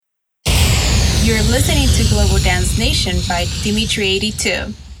You're listening to Global Dance Nation by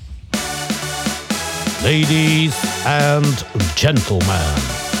Dimitri82. Ladies and gentlemen,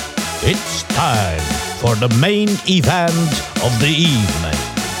 it's time for the main event of the evening.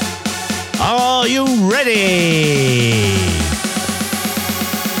 Are you ready?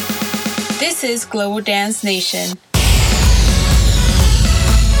 This is Global Dance Nation.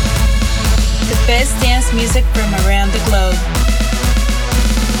 The best dance music from around the globe.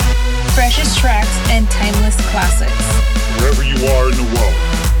 Freshest tracks and timeless classics. Wherever you are in the world,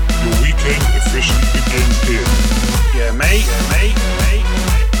 your weekend officially begins here. Yeah, mate.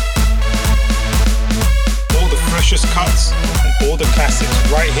 All the freshest cuts and all the classics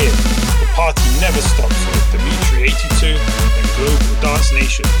right here. The party never stops with Dimitri82 and Global Dance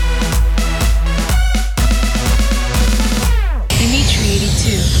Nation.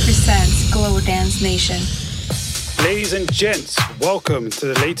 Dimitri82 presents Global Dance Nation. Ladies and gents, welcome to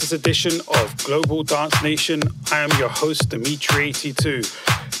the latest edition of Global Dance Nation. I am your host,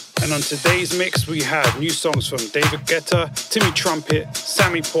 Dimitri82. And on today's mix, we have new songs from David Guetta, Timmy Trumpet,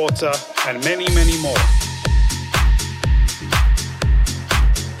 Sammy Porter, and many, many more.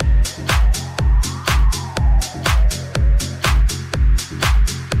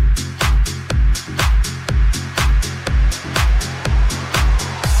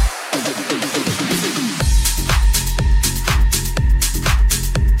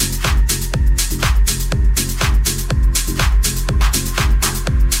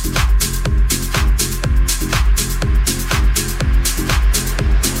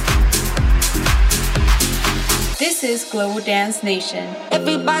 This is Global Dance Nation.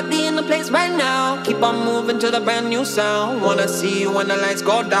 Everybody in the place right now, keep on moving to the brand new sound. Wanna see you when the lights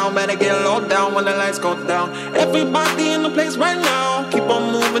go down, better get low down when the lights go down. Everybody in the place right now, keep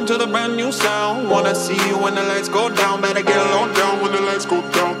on moving to the brand new sound. Wanna see you when the lights go down, better get low down when the lights go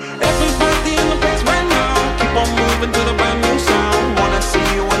down. Everybody in the place right now, keep on moving to the brand new sound. Wanna see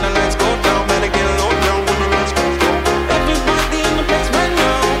you when the lights go down, better get low down when the lights go down. Everybody in the place right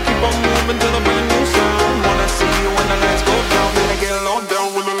now, keep on moving to the brand new sound. Wanna see you when the lights go down, better get low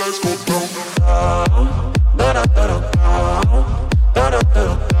down when the lights go down.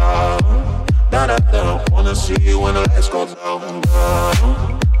 Wanna see you when the lights go down.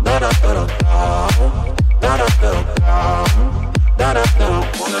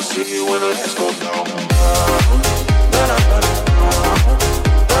 Wanna see you when the lights go down.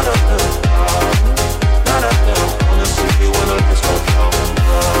 Wanna see you when the lights go down.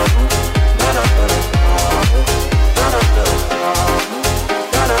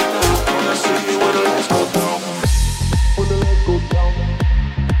 Wanna see you when the lights go down. When the lights go down,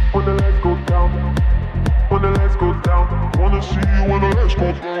 when the lights go down, when the lights go down, wanna see you when the lights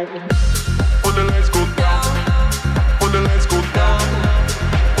go down. When the lights go down, when the lights go down,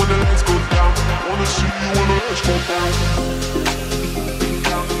 when the lights go down, wanna see you when the lights go down.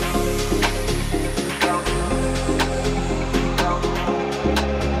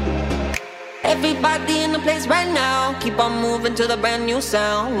 Everybody in the place right now, keep on moving to the brand new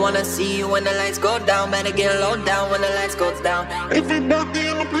sound. Wanna see you when the lights go down, better get low down when the lights go down. Everybody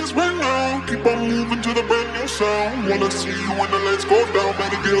in the place right now, keep on moving to the brand new sound. Wanna see you when the lights go down,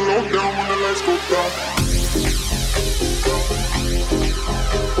 better get low down when the lights go down.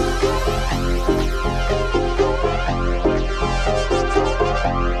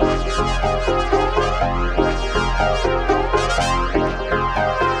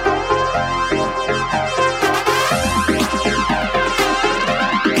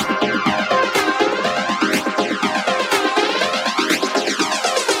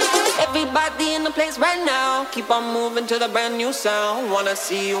 Everybody in the place right now, keep on moving to the brand new sound. Wanna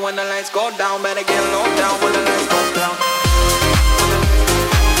see you when the lights go down, better get low down when the lights go down.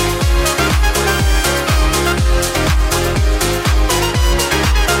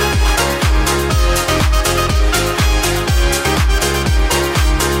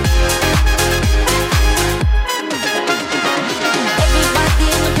 Everybody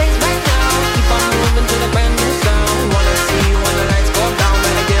in the place right now, keep on moving to the brand new sound. Wanna see you when the lights go down,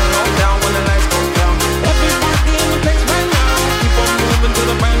 better get low down when the lights go down. Everybody in the place right now, keep on moving to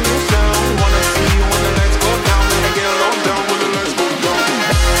the brand new sound. Wanna see you when the lights go down, better get low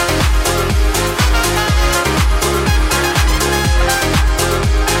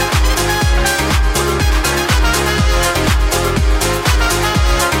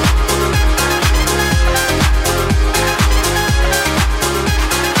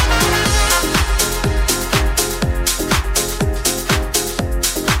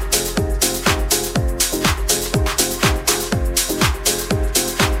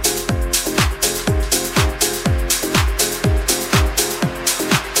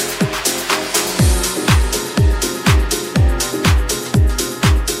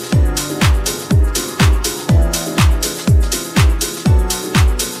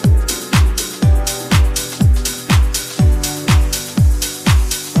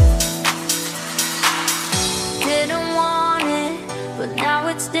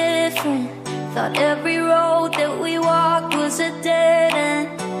Thought every road that we walked was a dead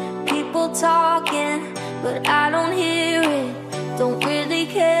end. People talking, but I don't hear it. Don't really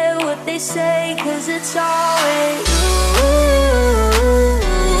care what they say, 'cause it's always you,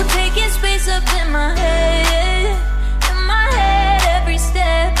 taking space up in my head. In my head, every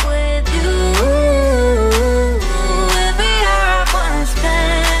step with you. Every hour I wanna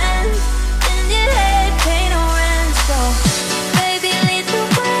spend in your head, pay no rent. So baby, lead the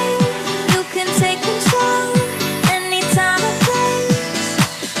way. You can take control anytime or place.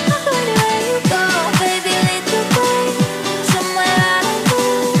 I'll go anywhere you go. Baby, lead the way. Somewhere I don't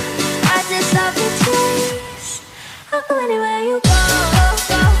know. I just love the chase. I'll go anywhere you go. Go,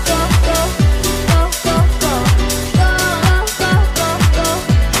 go, go, go, go, go, go, go, go, go, go.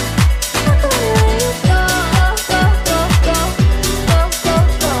 I'll go anywhere you go. Go, go, go, go, go, go,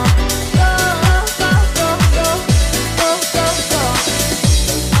 go, go, go, go, go, go, go.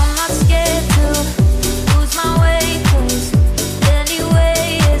 I'm not scared to lose my way, 'cause anyway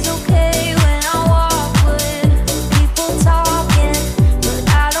is okay when I walk with people talking, but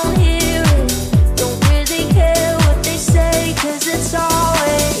I don't hear it. Don't really care what they say, 'cause it's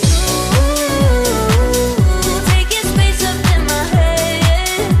always you, taking space up in my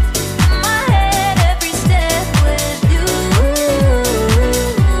head. In my head, every step with you.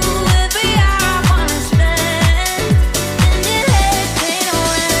 Every hour I wanna spend in your head, pay no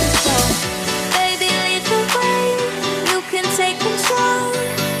rent. So baby, lead the way. You can take control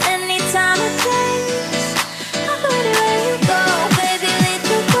anytime or place. I'll go anywhere you go. Baby, lead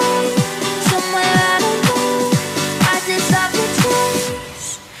the way. Somewhere I don't know. I just love the chase.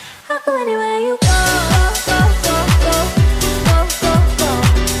 I'll go anywhere you go. Go, go, go, go, go, go,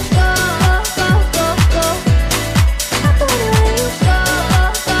 go, go, go, go. I'll go anywhere you go. Go,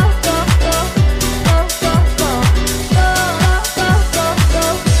 go, go, go, go, go, go, go, go, go.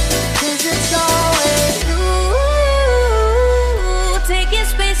 'Cause it's always you, taking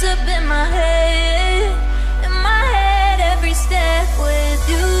space up in my head. In my head, every step with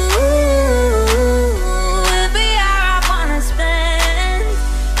you. Every hour I wanna spend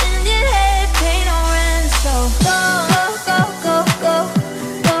in your head, pay no rent. So go, go, go, go, go,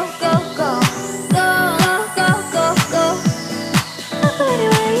 go, go, go, go, go, go. I'll go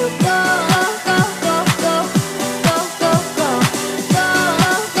anywhere you go. Go, go, go, go, go, go, go,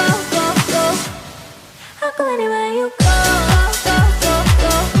 go, go, go. I'll go anywhere you go. Go, go, go,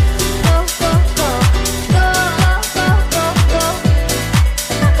 go, go, go, go, go, go, go.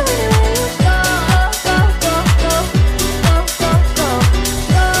 I'll go anywhere you go. Go, go, go, go, go, go,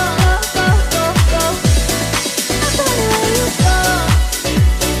 go, go, go, go. I'll go anywhere you go.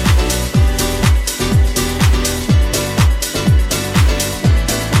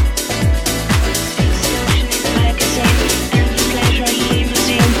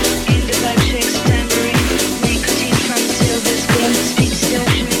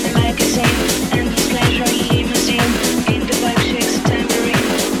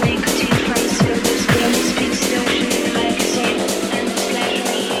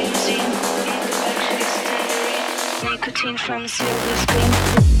 From silver screen.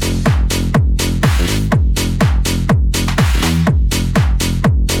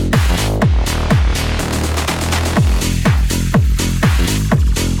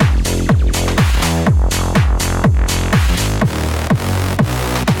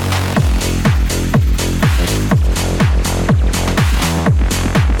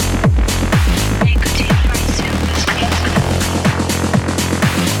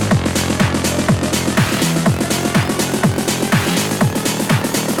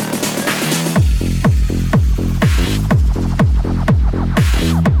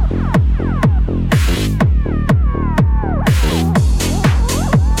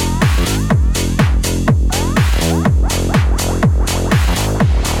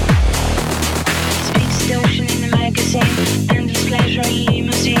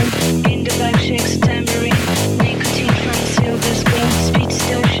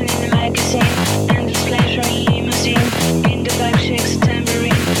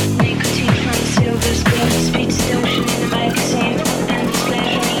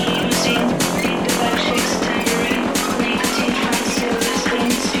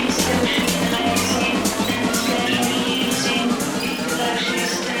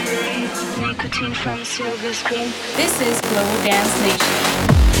 From silver screen. This is Global Dance Nation.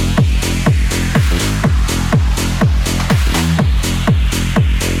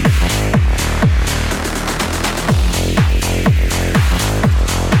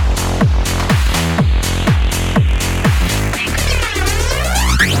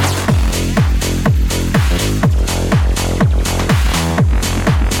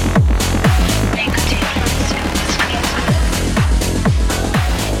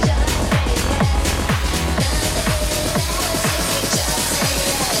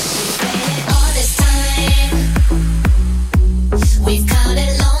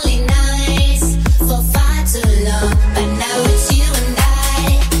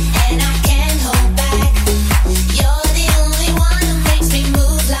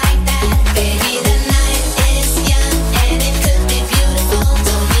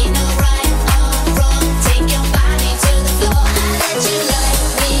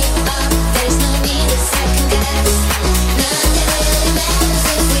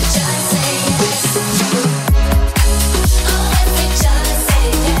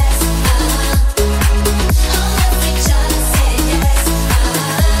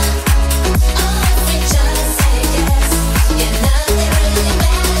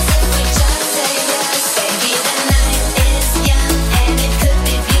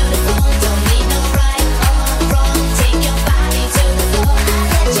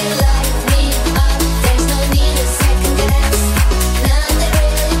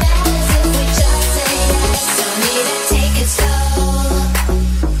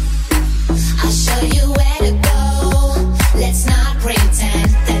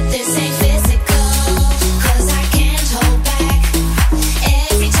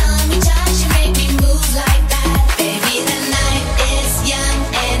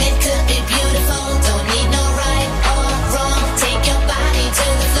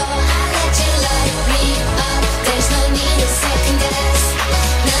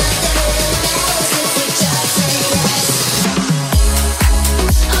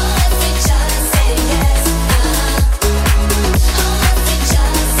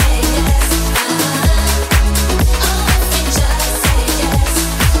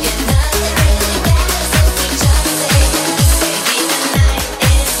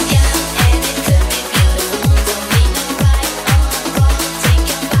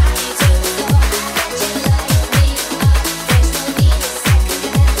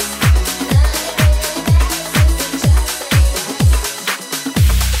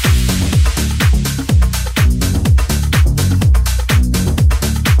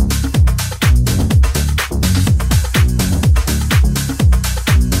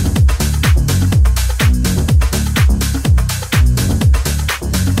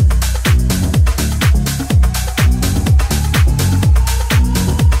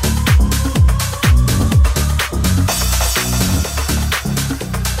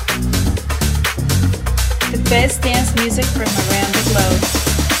 best dance music from around the globe.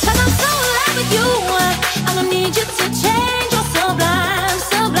 'Cause I'm so in love with you, I don't need you to change. You're sublime,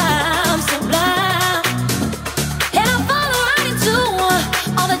 sublime, sublime. And I fall right into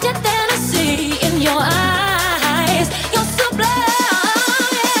all the depth that I see in your eyes. You're sublime,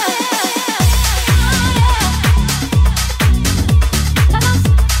 yeah.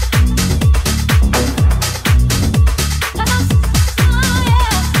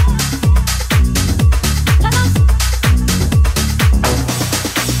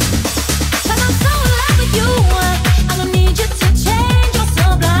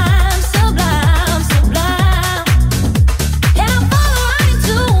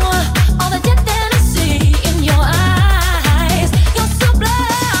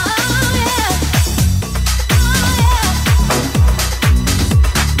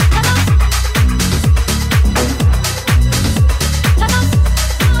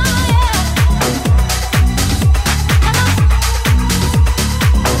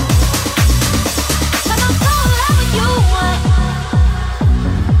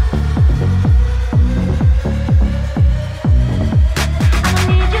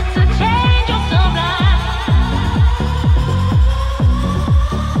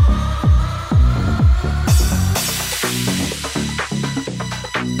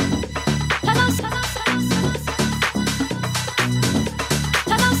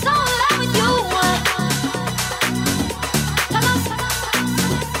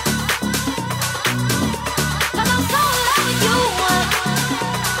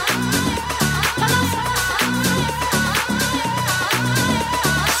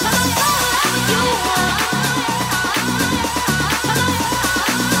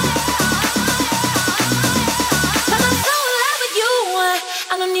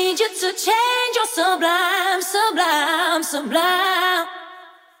 Sublime, sublime, sublime.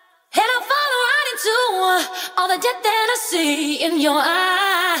 And I fall right into all the depth that I see in your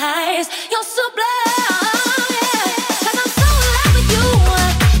eyes. You're sublime, yeah. 'Cause I'm so in love with you,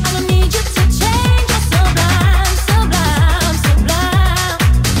 I don't need you to change. You're sublime, sublime, sublime.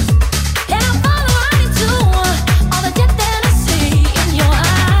 And I fall right into all the depth that I see in your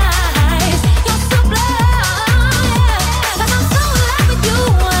eyes. You're sublime, yeah. 'Cause I'm so in love with you,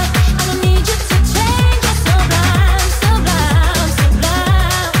 I don't need you to change. You're sublime, sublime,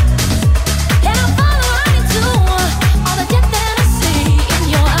 sublime. And I fall right into all the depth that I see in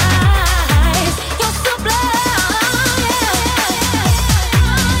your eyes. You're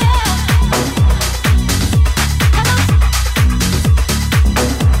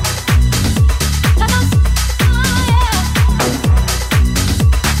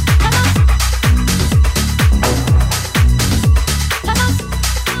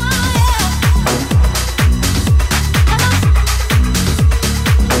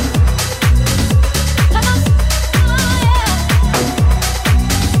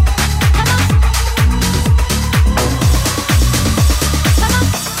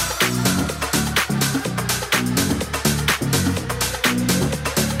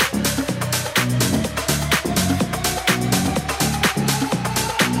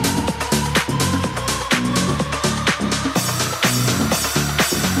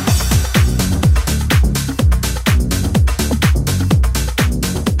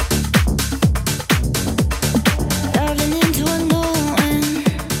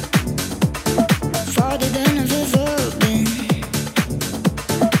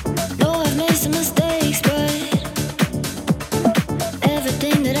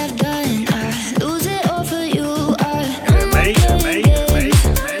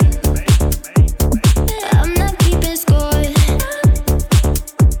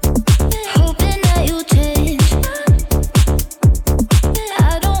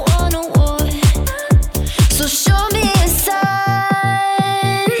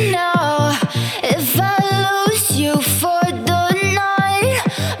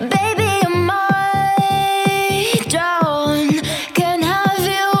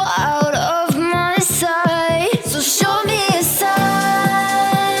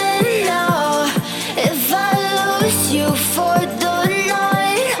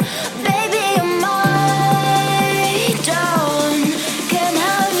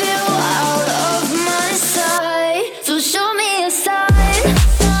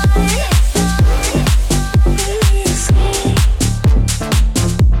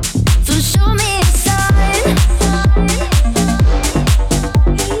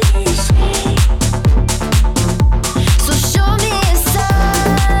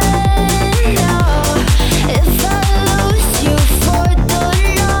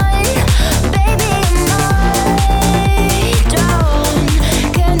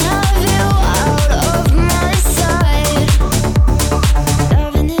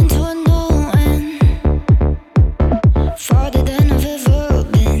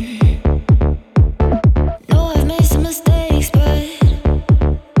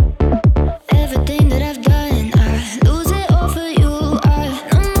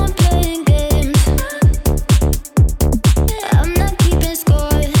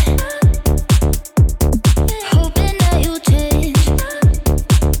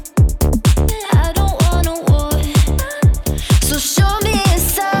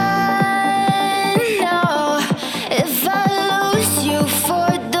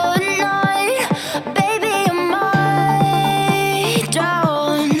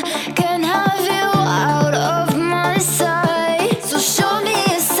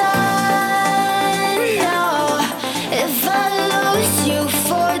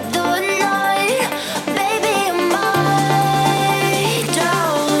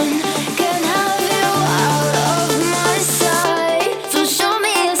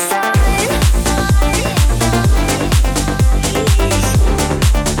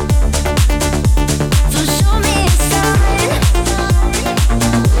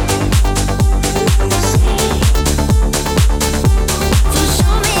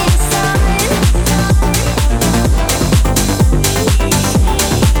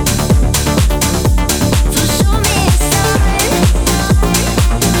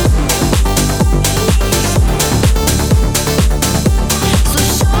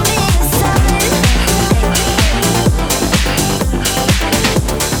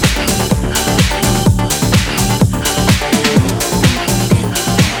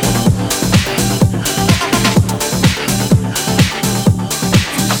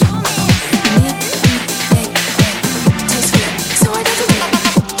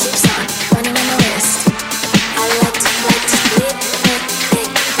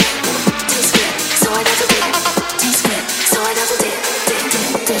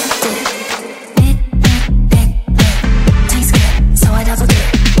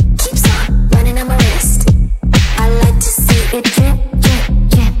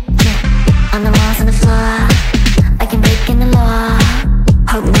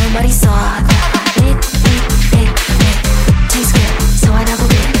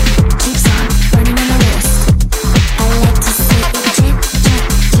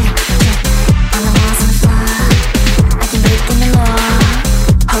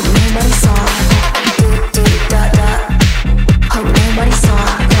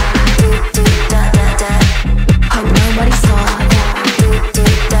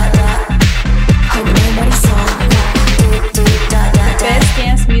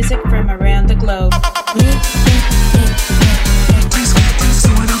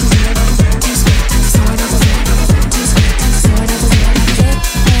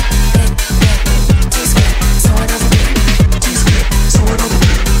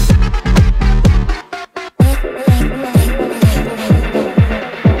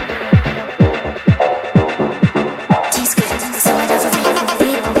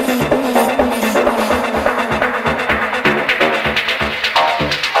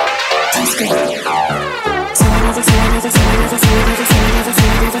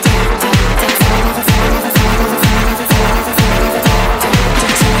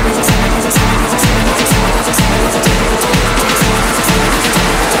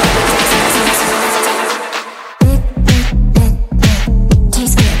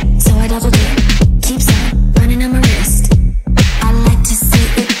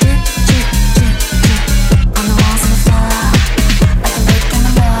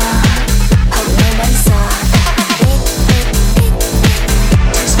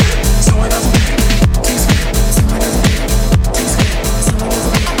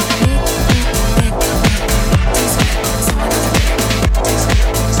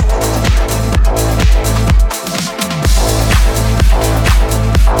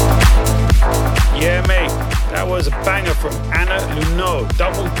show,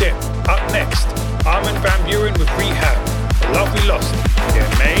 Double Dip. Up next, Armin van Buuren with Rehab. The Love We Lost. Yeah,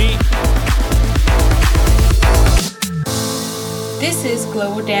 mate. This is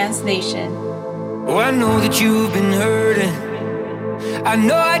Global Dance Nation. Oh, I know that you've been hurting. I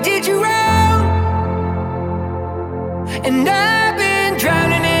know I did you wrong. And I've been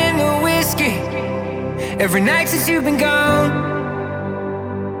drowning in the whiskey every night since you've been gone.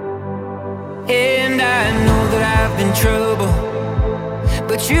 And I know that I've been trouble,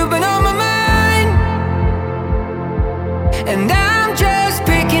 but you've been on my mind. And I'm just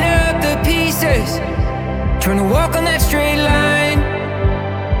picking up the pieces, trying to walk on that straight line.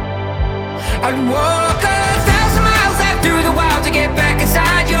 I'd walk 1,000 miles out through the wild to get back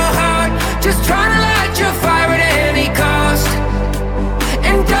inside your heart, just trying to light your fire at any cost.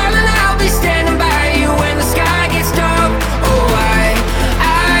 And darling, I'll be standing by you when the sky gets dark. Oh,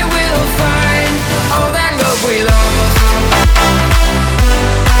 I will find all that love we lost.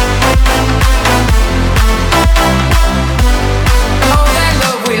 All that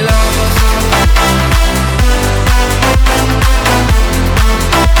love we lost.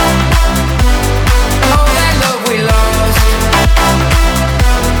 All that love we lost.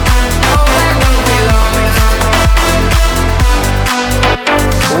 All that love we lost.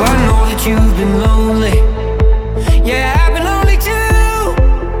 Oh, I know that you've been lonely. Yeah, I've been lonely too.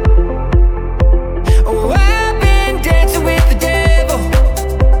 Oh, I've been dancing with the devil.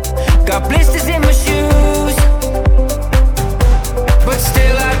 Got blisters in my shoes. But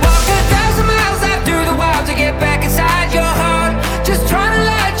still I'd walk 1,000 miles out through the wild to get back inside your heart, just trying to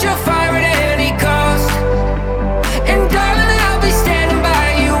light your fire at any cost. And darling, I'll be standing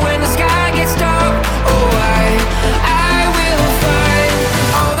by you when the sky gets dark. Oh, I will find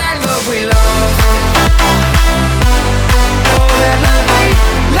all that love we lost. All that love we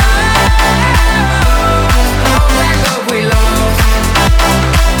lost. All that love we lost.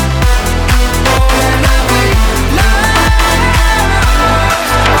 All that love we lost.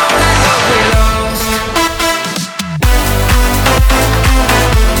 All that love we lost.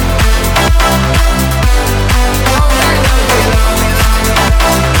 All that love we lost.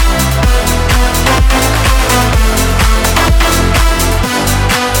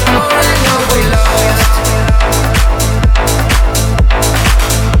 All that love we lost.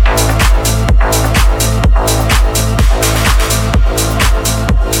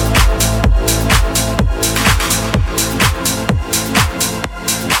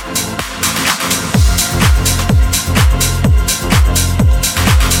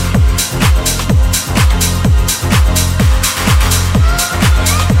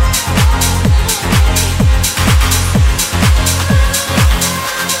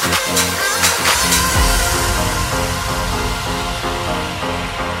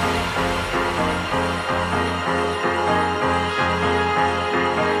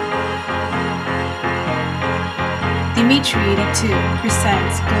 Dimitri 82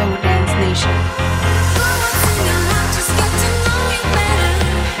 presents Global Dance Nation.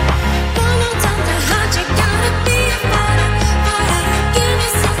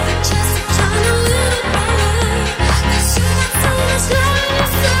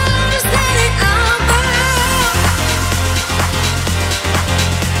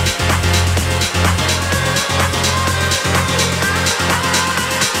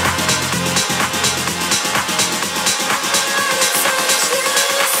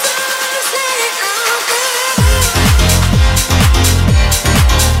 Let it all go.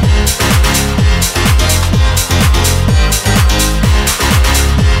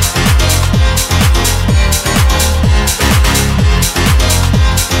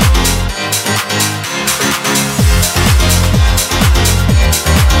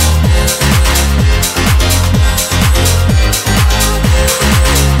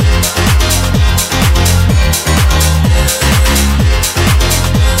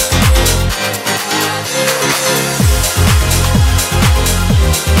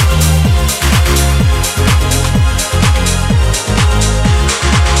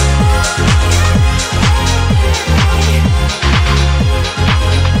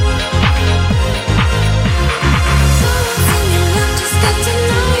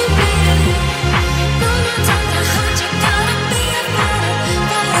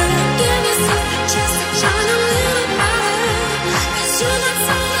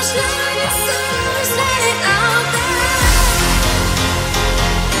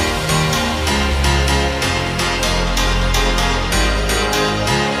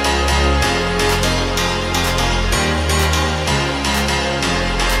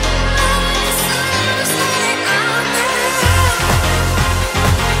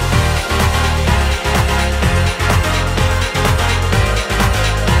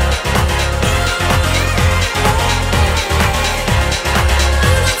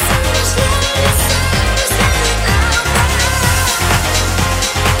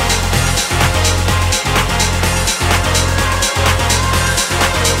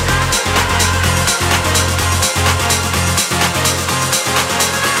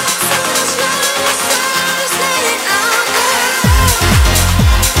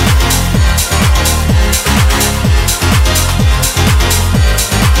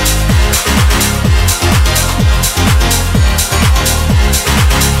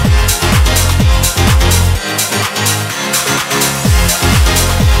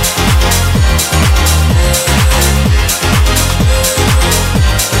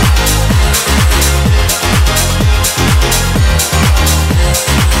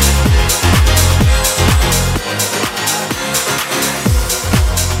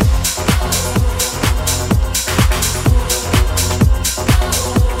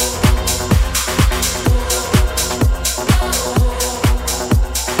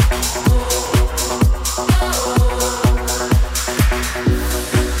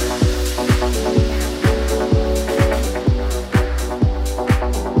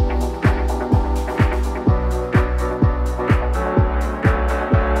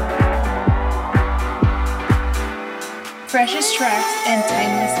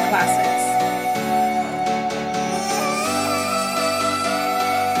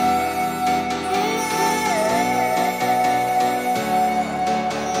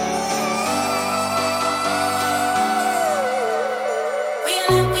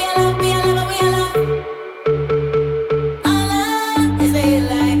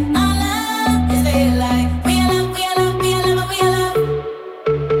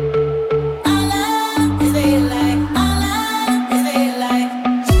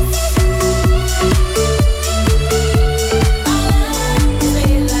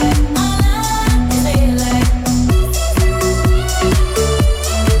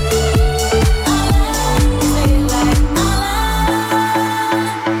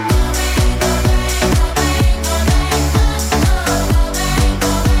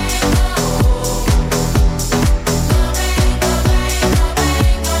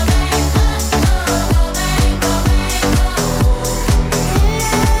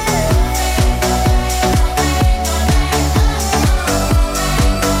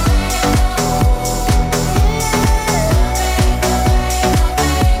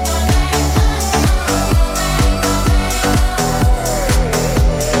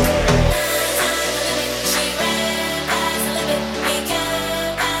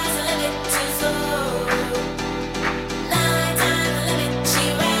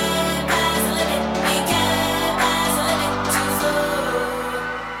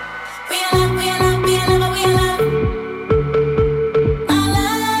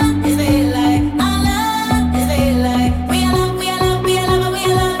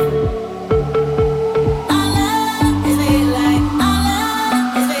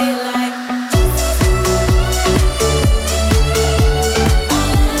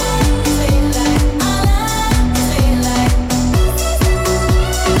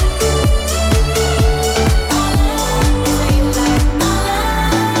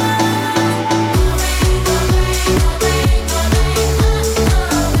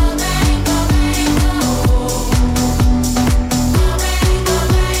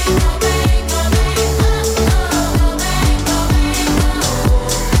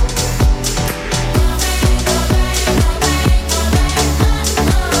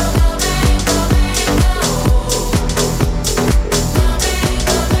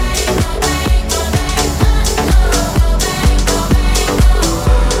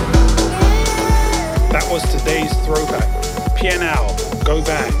 Go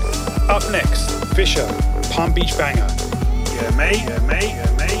Bang. Up next, Fisher, Palm Beach Banger. Yeah, mate, yeah, mate,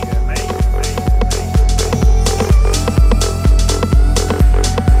 yeah, mate, yeah, mate.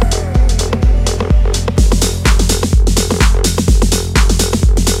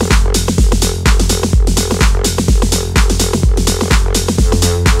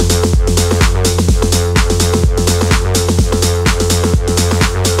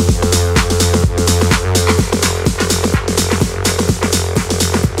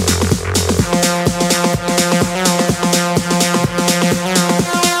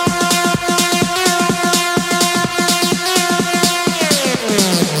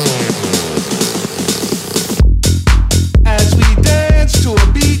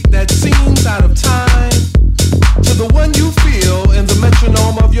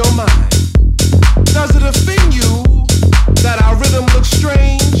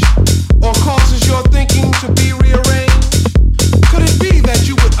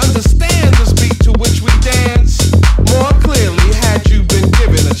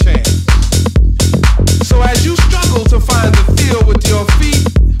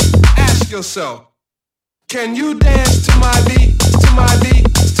 Can you dance to my beat, to my beat,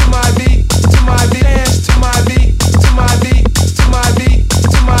 to my beat, to my beat, dance to my beat, to my beat, to my beat,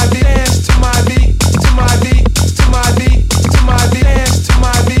 to my beat, dance to my beat, to my beat, to my beat, to my beat, dance to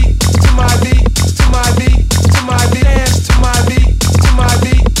my beat, to my beat, to my beat, to my beat, dance to my beat, to my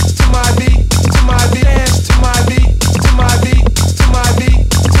beat, to my beat, to my beat, dance to my beat, to my beat, to my beat,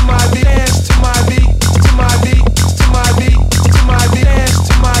 to my beat, dance to my beat, to my beat, to my beat, to my beat, dance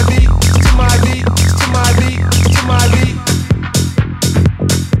to my beat, to my beat, to my beat, to my beat.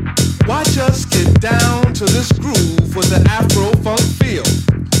 Watch us get down to this groove with an Afro-funk feel,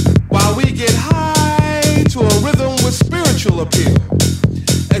 while we get high to a rhythm with spiritual appeal.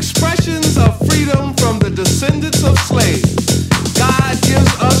 Expressions of freedom from the descendants of slaves. God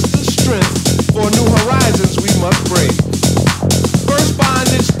gives us the strength for new horizons we must brave. First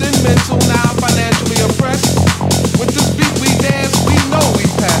bondage, then mental, now financially oppressed. With this beat we dance, we know we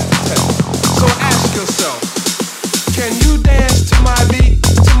passed the test. So ask yourself, can you dance to my beat,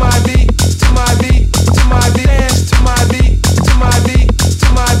 to my beat, to my beat, to my beat, dance to my beat, to my beat, to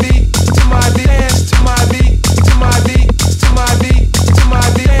my beat, to my beat, dance to my beat, to my beat, to my beat, to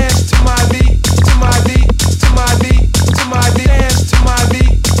my beat, dance to my beat, to my beat, to my beat, to my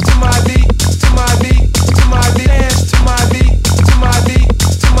beat, dance to my beat, to my beat, to my beat, to my beat, dance to my beat, to my beat,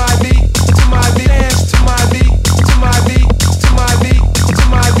 to my beat, to my beat, dance to my beat, to my beat, to my beat, to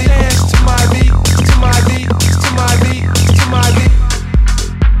my beat, dance to my beat, to my beat, to my beat, to my beat.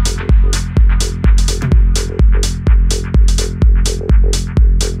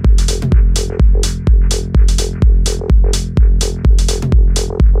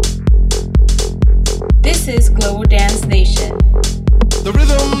 This is Global Dance Nation. The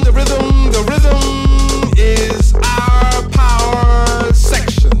rhythm, the rhythm, the rhythm is our power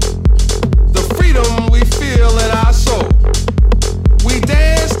section. The freedom we feel in our soul. We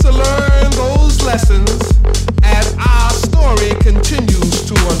dance to learn those lessons as our story continues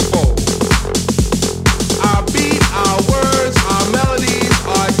to unfold. Our beat, our words, our melodies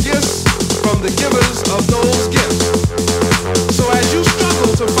are gifts from the givers of those gifts. So as you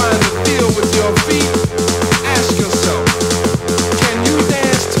struggle to find the feel with your feet, ask yourself, can you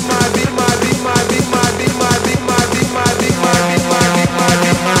dance to my beat, my beat, my beat, my beat, my beat, my beat, my beat, my beat, my beat, my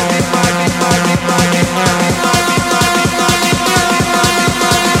beat, my beat, my beat, my beat, my beat, my beat, my beat.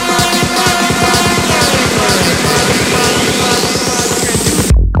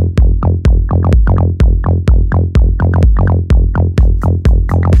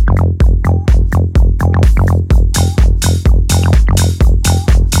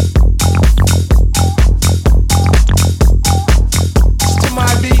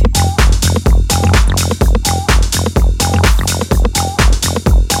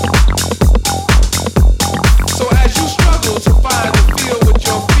 So as you struggle to find the feel with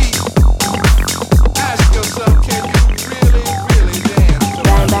your feet, ask yourself, can you really, really dance?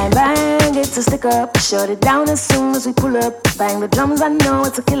 Bang, bang, bang, it's a stick up. Shut it down as soon as we pull up. Bang the drums, I know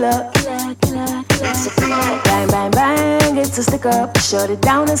it's a killer. Killer, killer, killer. Bang, bang, bang, it's a stick up. Shut it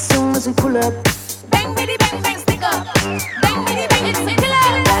down as soon as we pull up. Bang, bitty, bang, bang, stick up. Bang, bitty, bang, it's a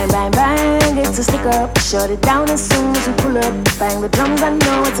killer. Bang, bang, bang, it's a stick up. Shut it down as soon as we pull up. Bang the drums, I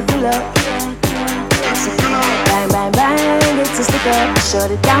know it's a killer. Bang, bang, bang, it's a stick up.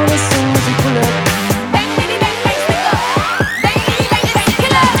 Shut it down as soon as we pull up. Bang, bitty, bang, bang, stick up. Bang, bitty, bang, it's a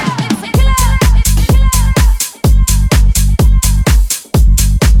killer. It's a killer.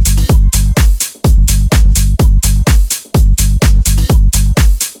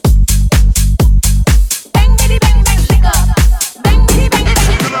 Bang, bitty, bang, bang, stick up. Bang, bitty, bang,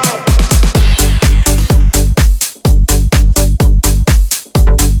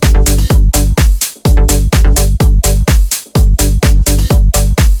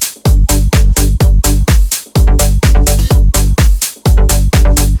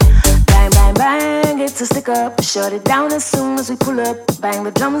 it's a stick up. Shut it down as soon as we pull up. Bang the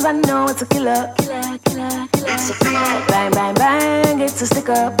drums, I know it's a killer. It's a killer. Bang, bang, bang, it's a stick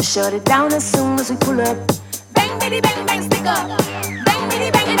up. Shut it down as soon as we pull up. Bang, bitty, bang, bang, stick up. Bang, bitty,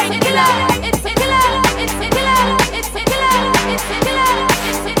 bang, bang, killer. It's a killer. It's a killer. It's a killer. It's a killer.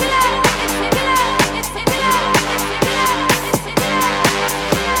 It's a killer. It's a killer. It's a killer.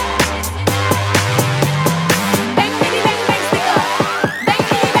 Bang, bitty, bang, bang, stick up. Bang,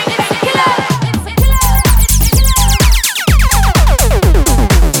 bitty, bang, it's a killer. It's a killer.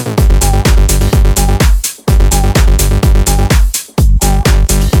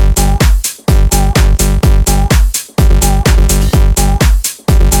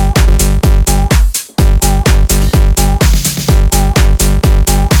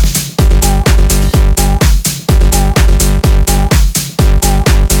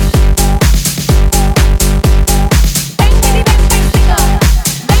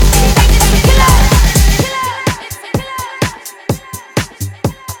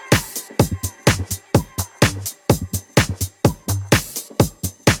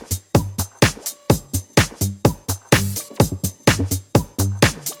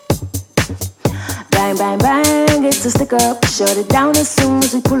 Bang, bang, bang, it's a stick up. Shut it down as soon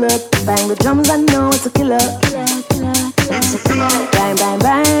as we pull up. Bang the drums, I know it's a killer. It's a killer. Bang, bang,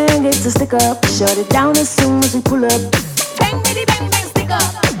 bang, it's a stick up. Shut it down as soon as we pull up. Bang, bitty, bang, bang, stick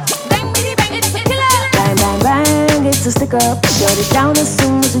up. Bang, bitty, bang, it's a killer. Bang, bang, bang, it's a stick up. Shut it down as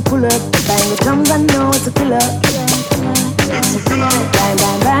soon as we pull up. Bang the drums, I know it's a killer. It's a killer. Bang,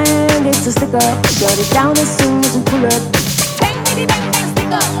 bang, bang, it's a stick up. Shut it down as soon as we pull up. Bang, bitty, bang, bang,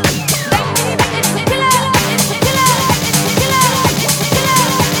 stick up.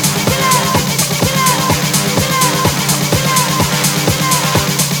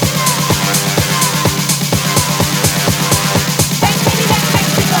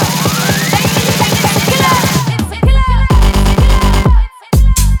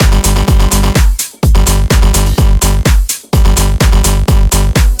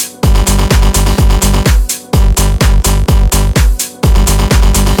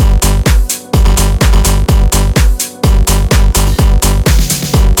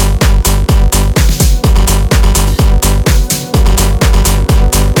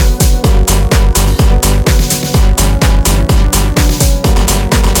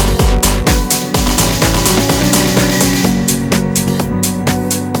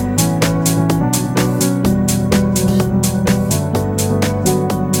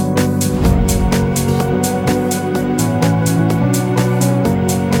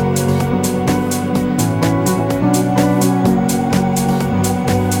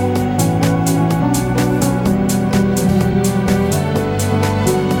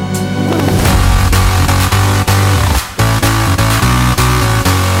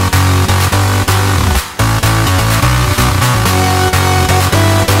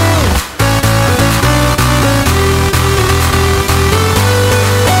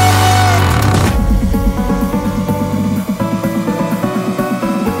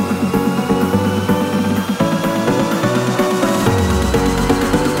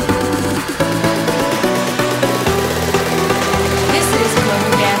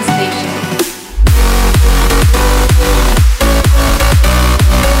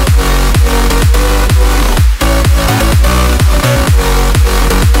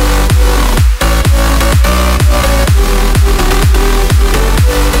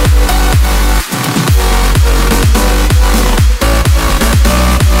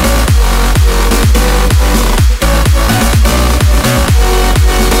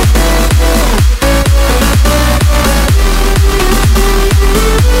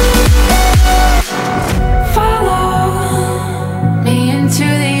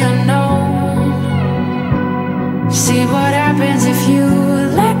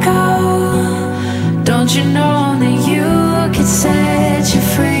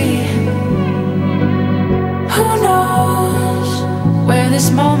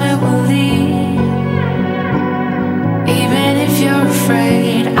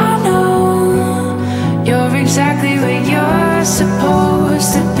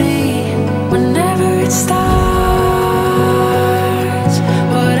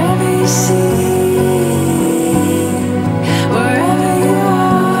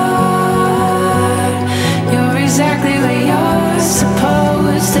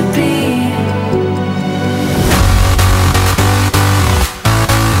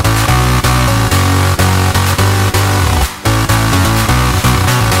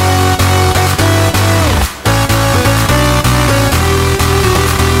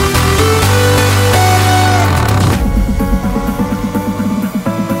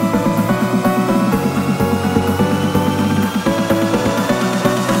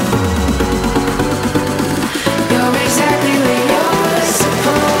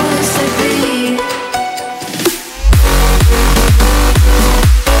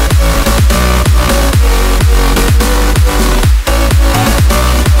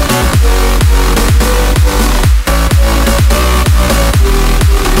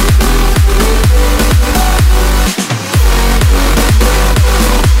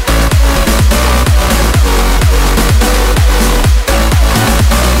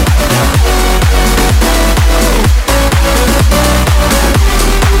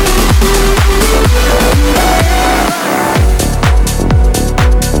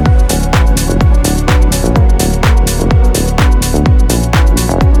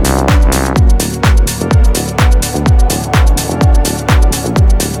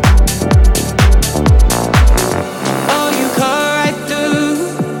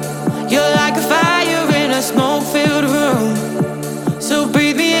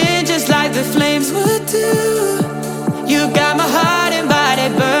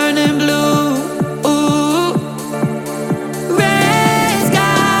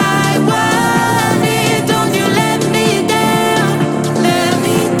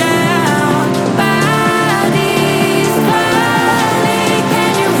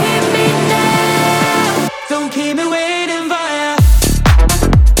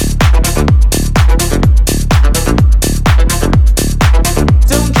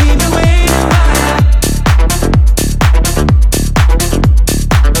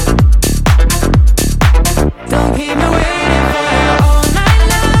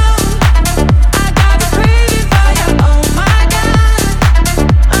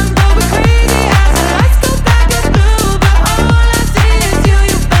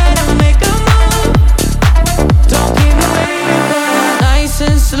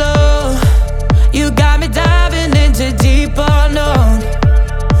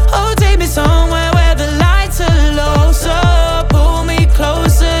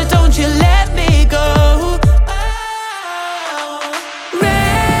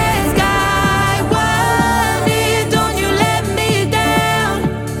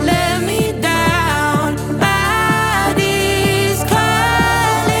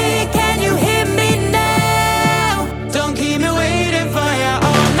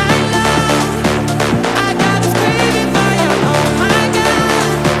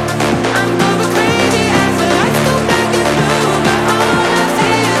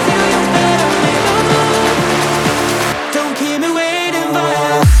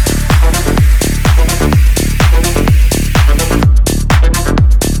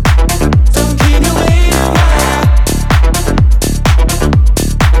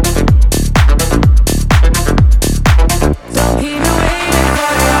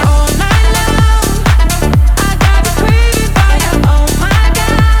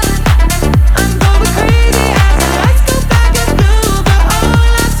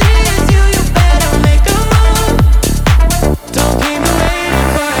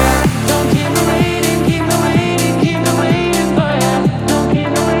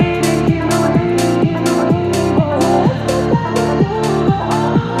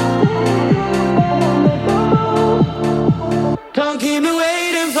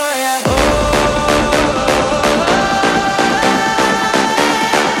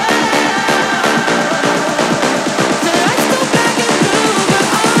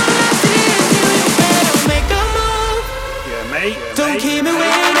 keep me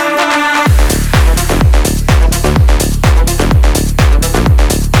waiting for ya.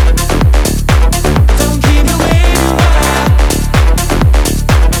 Don't keep me waiting for ya.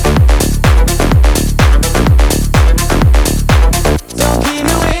 Don't keep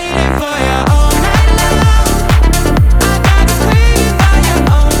me waiting for ya all night long. I got this craving for you,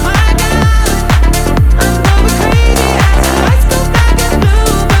 oh my God. I'm going crazy as the lights go black and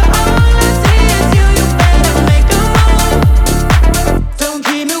blue, but all I see is you. You better make a move. Don't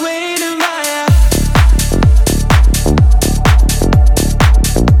keep me waiting for ya.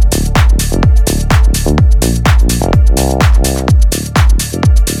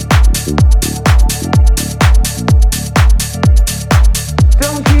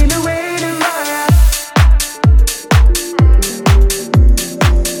 Don't keep me waiting for ya.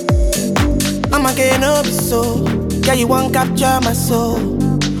 I'ma get up so, yeah, you won't capture my soul.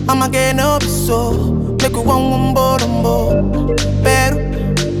 I'ma get up so, make you one bombo. Better,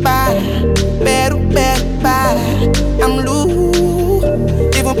 para. I'm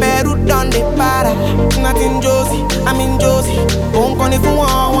loose, even better done the para. Nothing Josie, I'm in Josie. Won't call if you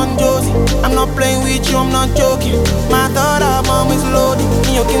want one Josie. I'm not playing with you, I'm not joking. My thought of mom is loaded.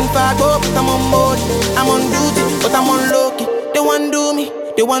 Me you can fuck up, but I'm on board. I'm on duty, but I'm on low key. They want do me,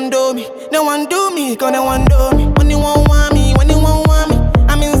 they want do me. They want do me, cause they want do me. When you won't want me, when you won't want me.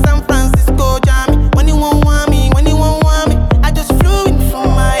 I'm in San Francisco, Jammy. When you won't want me, when you won't want me. I just flew in from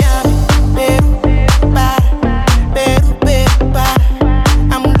Miami. Peru, para.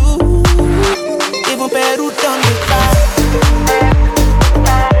 I'm loose, even Peru done the para.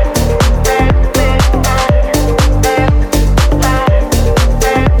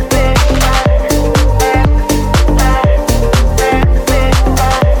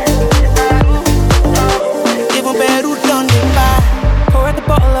 Even Peru done the para. Pour at the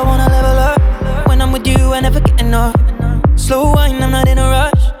bottle, I wanna level up. When I'm with you, I never get enough. Slow wine, I'm not in a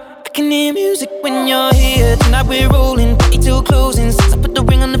rush. I can hear music when you're here. Tonight we're rolling, party till closing. Since I put the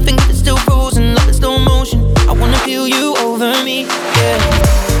ring on the finger, it's still frozen. Love in slow motion. I wanna feel you over me, yeah.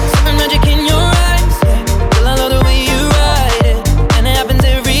 Something magic in your eyes, yeah. Girl, I love the way you ride it, and it happens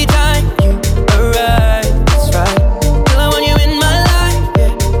every time you arrive. That's right. Girl, I want you in my life,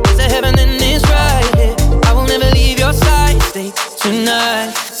 yeah. It's a heaven and it's right here. I will never leave your side. Stay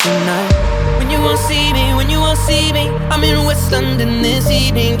tonight. When you won't see me, I'm in West London this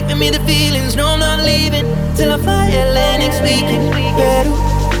evening. Giving me the feelings, no I'm not leaving till I fly LA next weekend. Peru,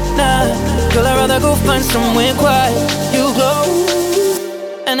 nah, girl I'd rather go find somewhere quiet. You glow,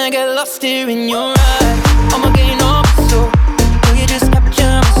 and I get lost here in your eyes. I'ma gain up so, will you just capture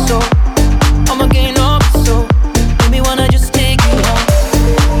my soul? I'ma gain up so, make me wanna just take you home.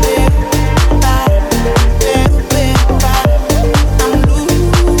 I'm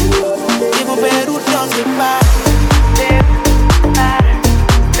loose, even Peru done the para.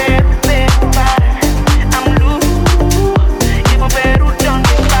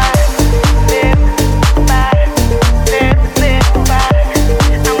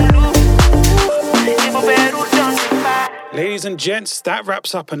 Ladies and gents, that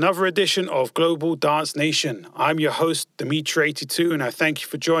wraps up another edition of Global Dance Nation. I'm your host, Dimitri82, and I thank you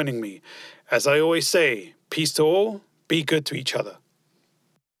for joining me. As I always say, peace to all, be good to each other.